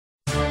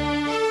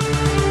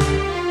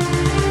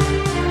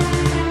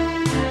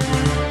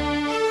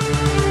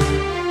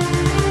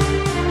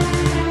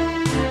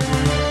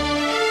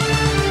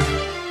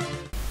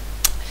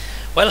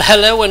Well,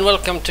 hello and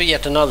welcome to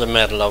yet another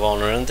Medal of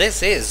Honor, and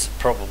this is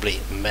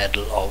probably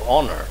Medal of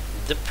Honor.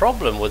 The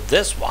problem with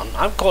this one,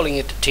 I'm calling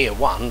it Tier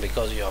 1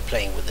 because you are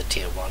playing with the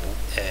Tier 1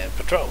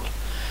 patrol,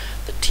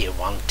 the Tier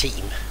 1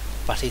 team,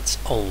 but it's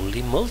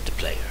only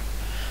multiplayer.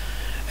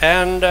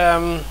 And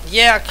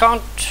yeah, I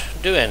can't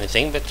do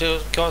anything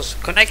because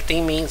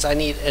connecting means I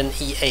need an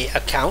EA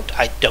account.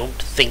 I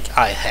don't think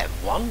I have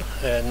one,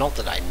 not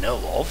that I know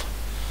of.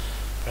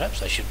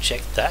 Perhaps I should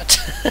check that.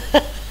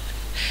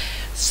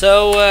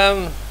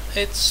 So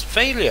it's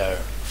failure,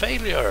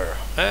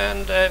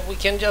 and we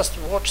can just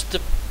watch the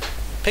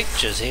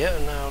pictures here.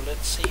 Now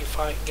let's see if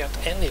I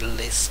get any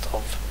list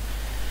of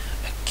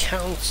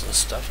accounts and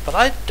stuff, but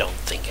I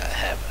don't think I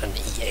have an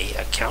EA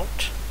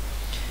account.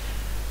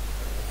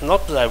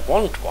 Not that I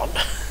want one,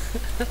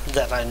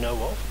 that I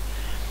know of.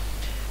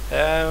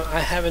 I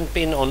haven't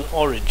been on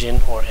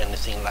Origin or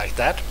anything like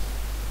that.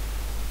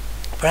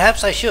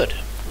 Perhaps I should,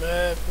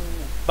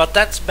 but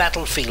that's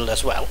Battlefield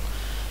as well.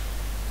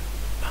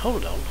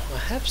 Hold on, I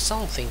have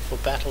something for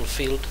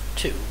Battlefield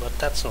 2, but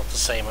that's not the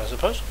same, I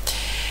suppose.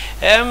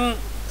 I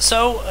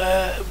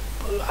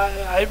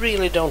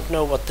really don't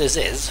know what this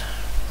is.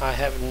 I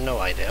have no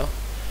idea.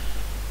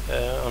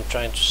 I'm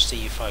trying to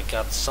see if I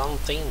got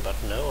something, but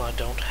no, I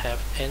don't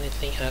have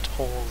anything at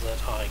all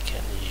that I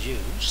can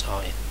use,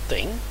 I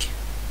think.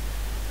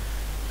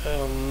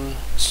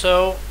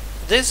 So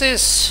this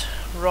is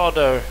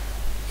rather,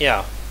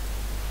 yeah,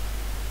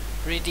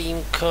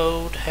 redeem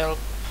code, help,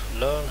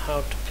 learn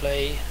how to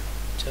play,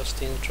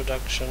 just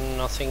introduction,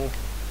 nothing.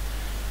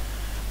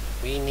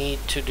 We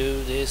need to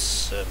do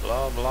this,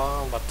 blah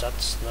blah, but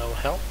that's no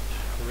help.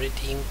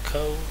 Redeem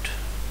code.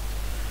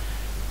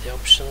 The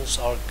options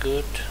are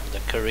good. The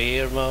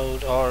career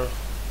mode are,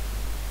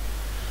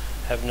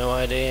 have no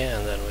idea,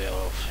 and then we are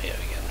off here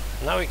again.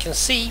 Now we can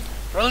see,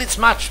 well, it's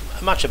much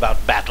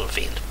about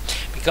Battlefield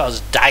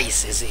because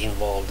DICE is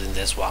involved in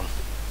this one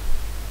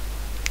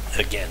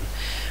again.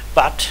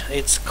 But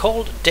it's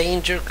called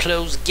Danger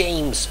Close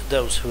Games,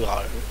 those who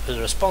are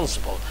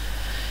responsible.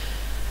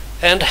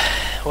 And,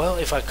 well,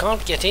 if I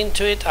can't get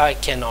into it, I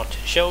cannot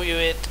show you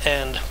it,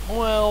 and,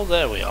 well,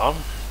 there we are.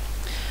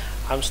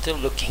 I'm still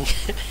looking.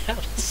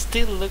 I'm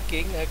still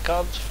looking. I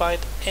can't find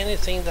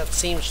anything that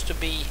seems to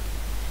be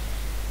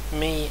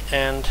me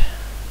and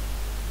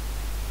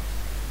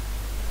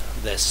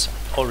this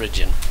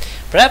Origin.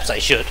 Perhaps I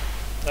should.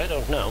 I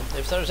don't know.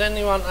 If there's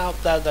anyone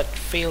out there that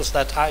feels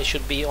that I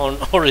should be on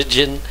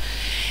Origin,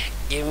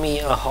 give me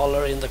a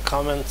holler in the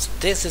comments.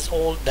 This is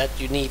all that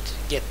you need to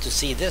get to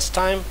see this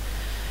time.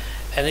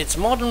 And it's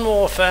Modern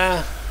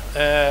Warfare.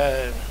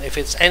 If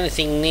it's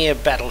anything near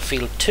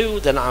Battlefield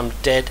 2, then I'm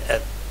dead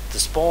at the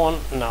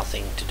spawn.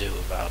 Nothing to do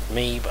about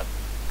me, but,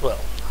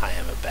 well, I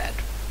am a bad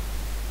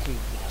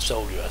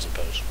soldier, I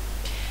suppose.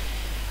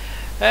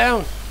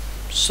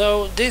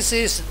 So this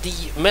is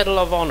the Medal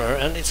of Honor,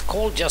 and it's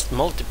called just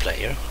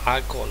multiplayer.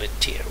 I call it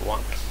Tier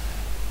 1.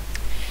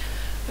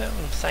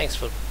 Thanks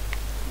for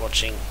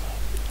watching.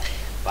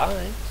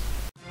 Bye.